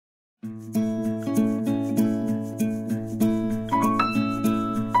Hello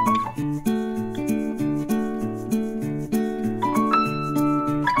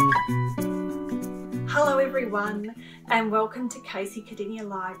everyone, and welcome to Casey Cardinia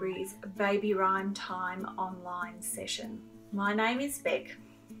Library's Baby Rhyme Time online session. My name is Beck,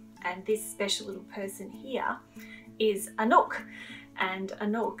 and this special little person here is Anouk, and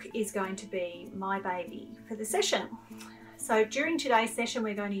Anouk is going to be my baby for the session. So during today's session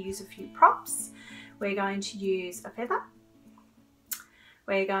we're going to use a few props. We're going to use a feather.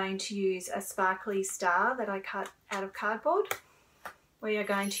 We're going to use a sparkly star that I cut out of cardboard. We are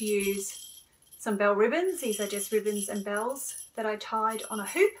going to use some bell ribbons. These are just ribbons and bells that I tied on a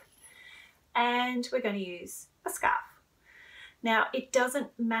hoop. And we're going to use a scarf. Now, it doesn't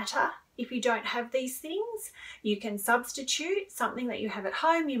matter if you don't have these things. You can substitute something that you have at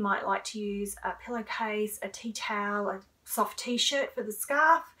home. You might like to use a pillowcase, a tea towel, a soft t-shirt for the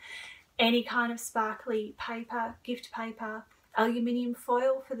scarf, any kind of sparkly paper, gift paper, aluminium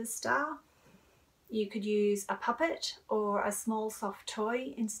foil for the star. You could use a puppet or a small soft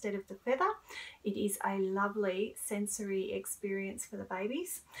toy instead of the feather. It is a lovely sensory experience for the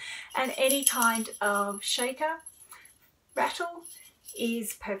babies. And any kind of shaker, rattle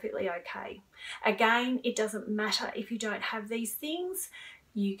is perfectly okay. Again, it doesn't matter if you don't have these things.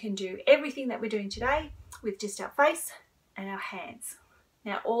 You can do everything that we're doing today with just our face and our hands.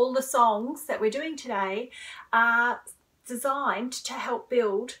 Now, all the songs that we're doing today are designed to help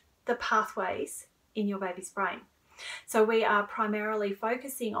build the pathways in your baby's brain. So we are primarily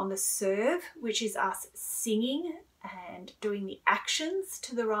focusing on the serve, which is us singing and doing the actions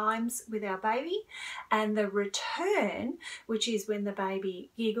to the rhymes with our baby, and the return, which is when the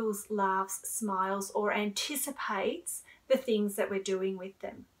baby giggles, laughs, smiles, or anticipates the things that we're doing with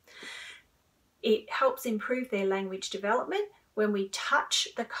them. It helps improve their language development when we touch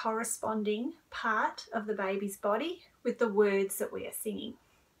the corresponding part of the baby's body with the words that we are singing.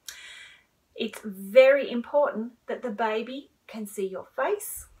 It's very important that the baby can see your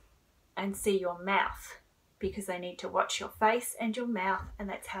face and see your mouth, because they need to watch your face and your mouth, and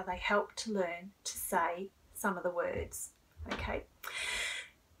that's how they help to learn to say some of the words. Okay,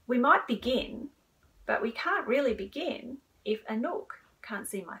 we might begin, but we can't really begin if Anouk can't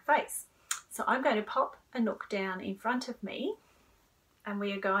see my face. So I'm going to pop Anouk down in front of me, and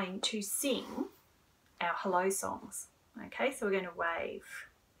we are going to sing our hello songs. Okay, so we're going to wave.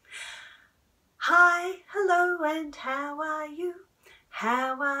 Hi, hello, and how are you?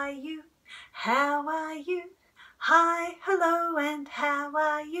 How are you? How are you? Hi, hello, and how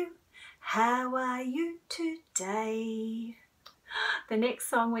are you? How are you today? The next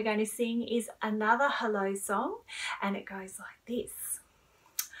song we're going to sing is another hello song, and it goes like this.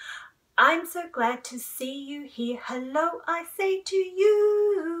 I'm so glad to see you here. Hello, I say to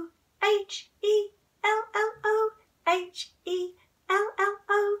you. H-E-L-L-O,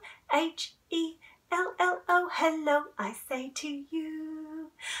 H-E-L-L-O, H-E-L-L-O, hello, I say to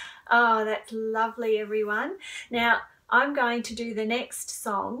you. Oh, that's lovely, everyone. Now, I'm going to do the next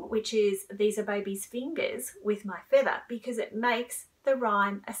song, which is These Are Baby's Fingers, with my feather, because it makes the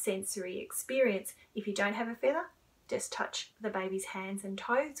rhyme a sensory experience. If you don't have a feather, just touch the baby's hands and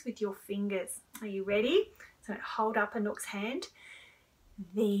toes with your fingers. Are you ready? So hold up Anouk's hand.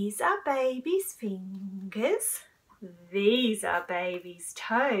 These are baby's fingers. These are baby's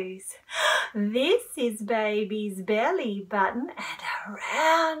toes. This is baby's belly button,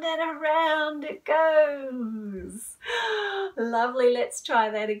 and around it goes. Lovely, let's try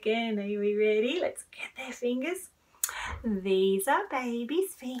that again. Are we ready? Let's get their fingers. These are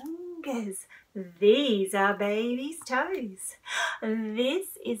baby's fingers. These are baby's toes.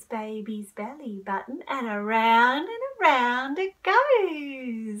 This is baby's belly button, and around it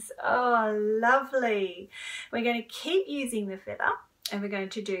goes. Oh, lovely. We're going to keep using the feather, and we're going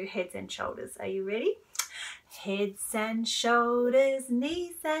to do heads and shoulders. Are you ready? Heads and shoulders,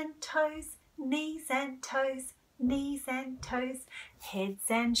 knees and toes, knees and toes, knees and toes. Heads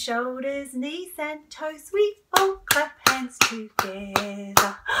and shoulders, knees and toes. We all clap hands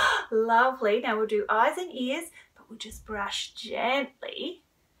together. Lovely. Now we'll do eyes and ears, but we'll just brush gently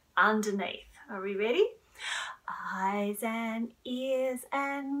underneath. Are we ready? Eyes and ears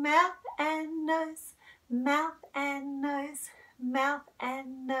and mouth and nose, mouth and nose, mouth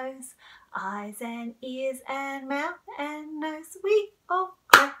and nose. Eyes and ears and mouth and nose. We all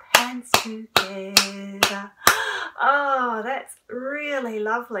clap hands together. Oh, that's really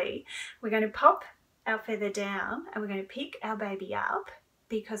lovely. We're going to pop our feather down, and we're going to pick our baby up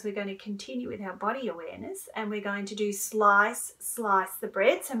because we're going to continue with our body awareness, and we're going to do slice the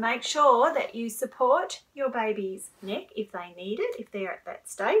bread. So make sure that you support your baby's neck if they need it, if they're at that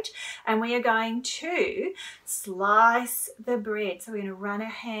stage. And we are going to slice the bread. So we're going to run our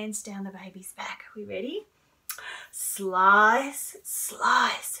hands down the baby's back. Are we ready? Slice,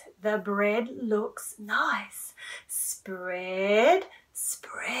 slice. The bread looks nice. Spread,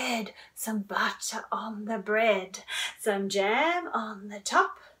 spread. Some butter on the bread. Some jam on the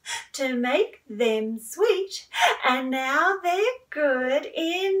top to make them sweet. And now they're good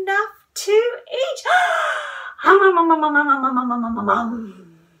enough to eat.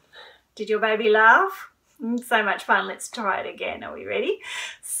 Did your baby laugh? So much fun. Let's try it again. Are we ready?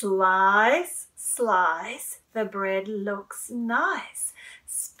 Slice, slice. The bread looks nice.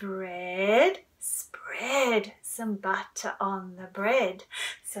 Spread, spread. Some butter on the bread.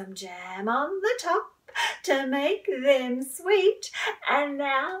 Some jam on the top to make them sweet. And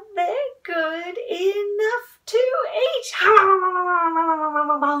now they're good enough to eat.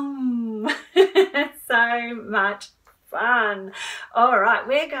 So much fun. All right,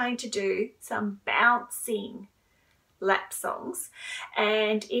 we're going to do some bouncing lap songs,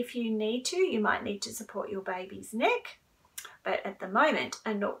 and if you need to, you might need to support your baby's neck, but at the moment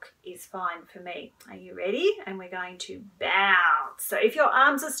a nook is fine for me. Are you ready? And we're going to bounce. So if your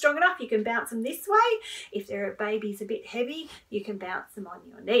arms are strong enough, you can bounce them this way. If their baby's a bit heavy, you can bounce them on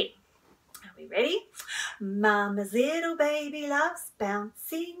your knee. Are we ready? Mama's little baby loves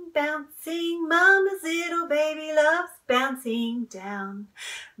bouncing, bouncing. Mama's little baby loves bouncing down.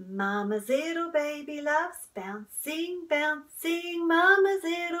 Mama's little baby loves bouncing, bouncing. Mama's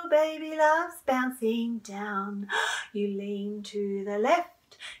little baby loves bouncing down. You lean to the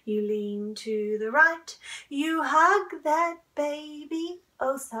left, you lean to the right. You hug that baby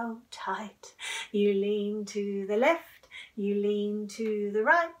oh so tight. You lean to the left, you lean to the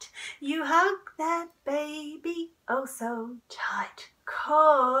right, you hug that baby oh so tight.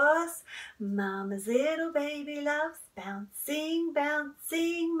 'Cause Mama's little baby loves bouncing,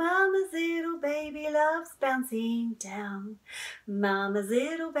 bouncing. Mama's little baby loves bouncing down. Mama's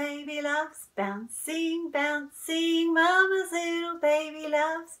little baby loves bouncing, bouncing. Mama's little baby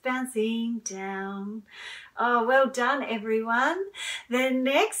loves bouncing down. Oh, well done, everyone. The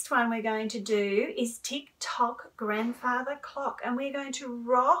next one we're going to do is tick-tock grandfather clock, and we're going to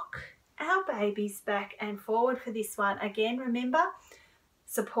rock our babies back and forward for this one. Again, remember,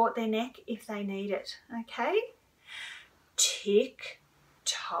 support their neck if they need it, okay?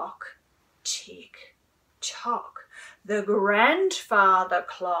 Tick-tock, tick-tock. The grandfather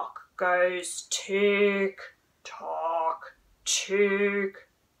clock goes tick-tock, tick-tock,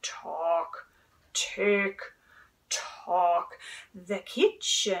 tick-tock. The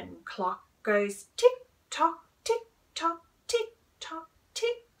kitchen clock goes tick-tock, tick-tock, tick-tock,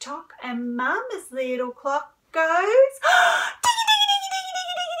 tick-tock. And Mama's little clock goes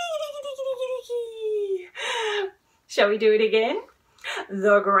Shall we do it again?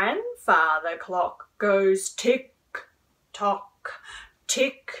 The grandfather clock goes tick-tock,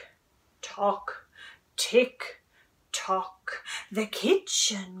 tick-tock, tick-tock. The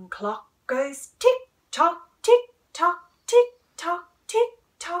kitchen clock goes tick-tock, tick-tock, tick-tock,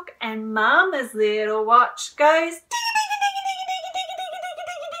 tick-tock. And Mama's little watch goes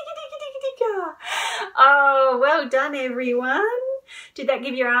Oh, well done, everyone. Did that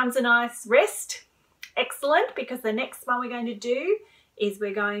give your arms a nice rest? Excellent, because the next one we're going to do is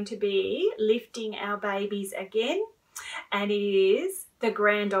we're going to be lifting our babies again, and it is the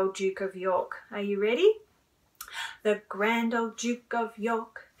Grand Old Duke of York. Are you ready? The Grand Old Duke of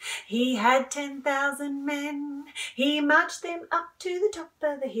York, he had 10,000 men. He marched them up to the top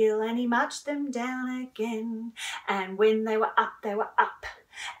of the hill, and he marched them down again. And when they were up, they were up.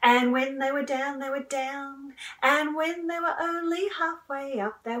 And when they were down, they were down. And when they were only halfway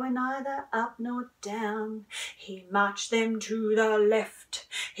up, they were neither up nor down. He marched them to the left.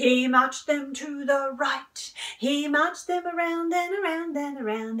 He marched them to the right. He marched them around and around and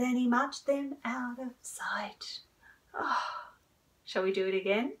around, and he marched them out of sight. Oh, shall we do it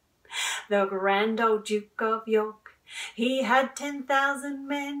again? The Grand Old Duke of York, he had 10,000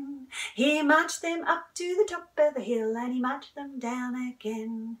 men. He marched them up to the top of the hill, and he marched them down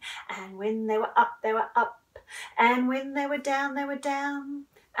again. And when they were up, they were up. And when they were down, they were down.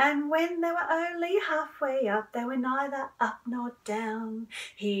 And when they were only halfway up, they were neither up nor down.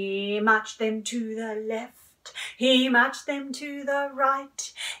 He marched them to the left. He marched them to the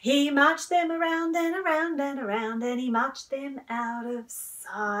right. He marched them around and around and around, and he marched them out of sight.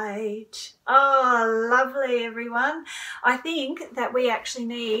 side. Oh, lovely, everyone. I think that we actually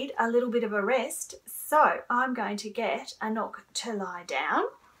need a little bit of a rest. So I'm going to get a nook to lie down,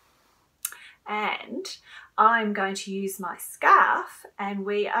 and I'm going to use my scarf, and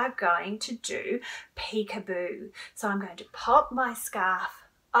we are going to do peekaboo. So I'm going to pop my scarf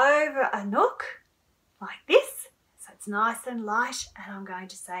over a nook like this, so it's nice and light, and I'm going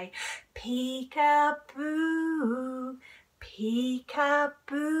to say peekaboo, peekaboo,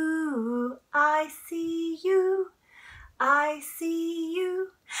 I see you, I see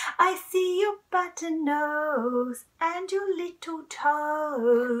you, I see your button nose and your little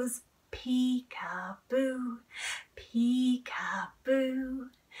toes. Peekaboo, peekaboo.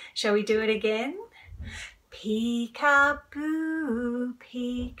 Shall we do it again? Peekaboo,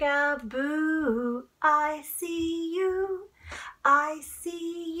 peekaboo, I see you, I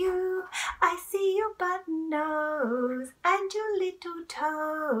see you, I see your button nose and your little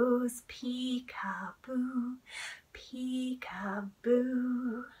toes. Peekaboo,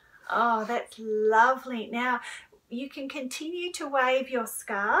 peekaboo. Oh, that's lovely. Now, you can continue to wave your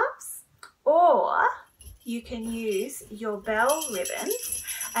scarves, or you can use your bell ribbons,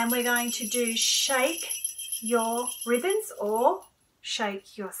 and we're going to do shake your ribbons or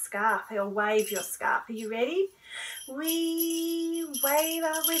shake your scarf or wave your scarf. Are you ready? We wave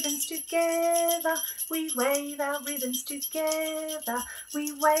our ribbons together, we wave our ribbons together,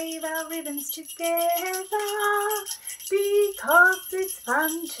 we wave our ribbons together, because it's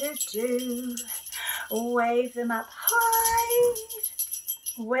fun to do. Wave them up high,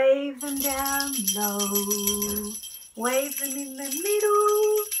 wave them down low, wave them in the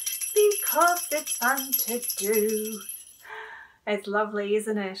middle, because it's fun to do. It's lovely,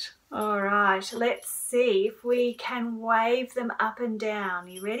 isn't it? All right, let's see if we can wave them up and down.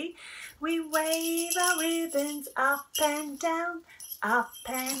 You ready? We wave our ribbons up and down, up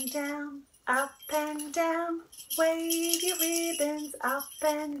and down, up and down. Wave your ribbons up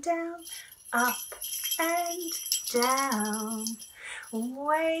and down, up and down.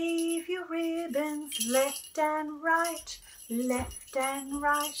 Wave your ribbons left and right, left and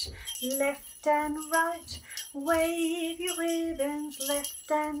right, left and right. Wave your ribbons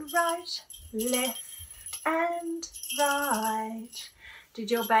left and right, left and right. Did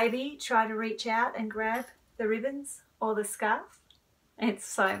your baby try to reach out and grab the ribbons or the scarf? It's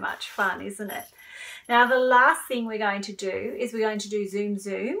so much fun, isn't it? Now, the last thing we're going to do is we're going to do zoom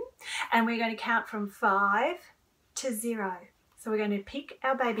zoom, and we're going to count from 5 to 0. So we're going to pick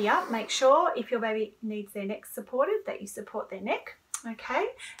our baby up. Make sure if your baby needs their neck supported that you support their neck,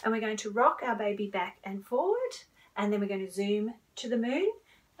 okay? And we're going to rock our baby back and forward, and then we're going to zoom to the moon,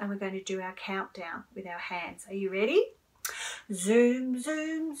 and we're going to do our countdown with our hands. Are you ready? Zoom,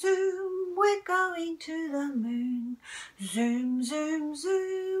 zoom, zoom, we're going to the moon. Zoom, zoom,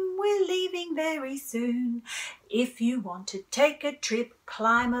 zoom, we're leaving very soon. If you want to take a trip,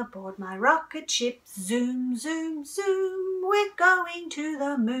 climb aboard my rocket ship. Zoom, zoom, zoom, we're going to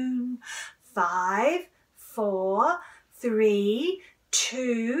the moon. 5, 4, 3,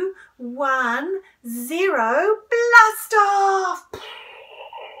 2, 1, 0, blast off!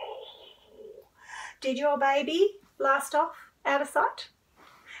 Did your baby blast off out of sight?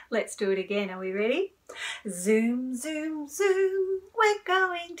 Let's do it again. Are we ready? Zoom, zoom, zoom, we're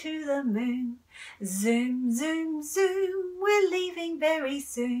going to the moon. Zoom, zoom, zoom, we're leaving very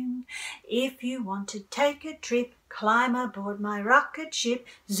soon. If you want to take a trip, climb aboard my rocket ship.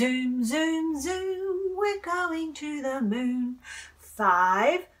 Zoom, zoom, zoom, we're going to the moon.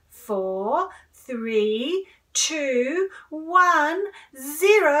 5, 4, 3, 2, 1,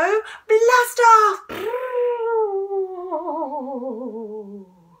 0, blast off!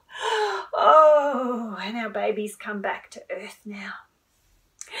 Oh, and our baby's come back to earth now.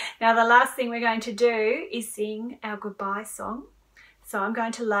 Now, the last thing we're going to do is sing our goodbye song. So I'm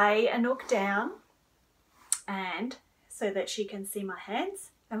going to lay a nook down, and so that she can see my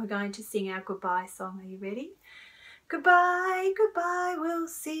hands, and we're going to sing our goodbye song. Are you ready? Goodbye, goodbye, we'll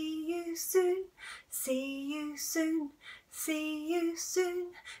see you soon, see you soon, see you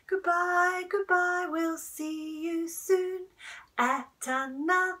soon. Goodbye, goodbye, we'll see you soon at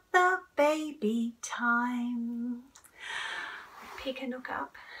another baby time. Pick a nook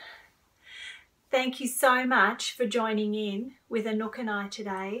up. Thank you so much for joining in with Anouk and I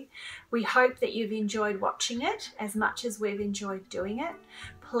today. We hope that you've enjoyed watching it as much as we've enjoyed doing it.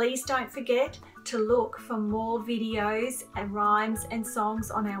 Please don't forget to look for more videos and rhymes and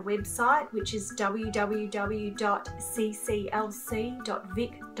songs on our website, which is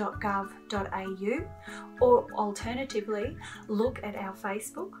www.cclc.vic.gov.au, or alternatively, look at our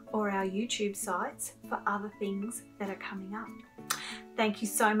Facebook or our YouTube sites for other things that are coming up. Thank you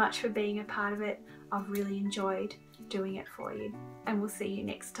so much for being a part of it. I've really enjoyed doing it for you, and we'll see you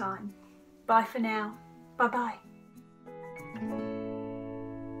next time. Bye for now. Bye bye.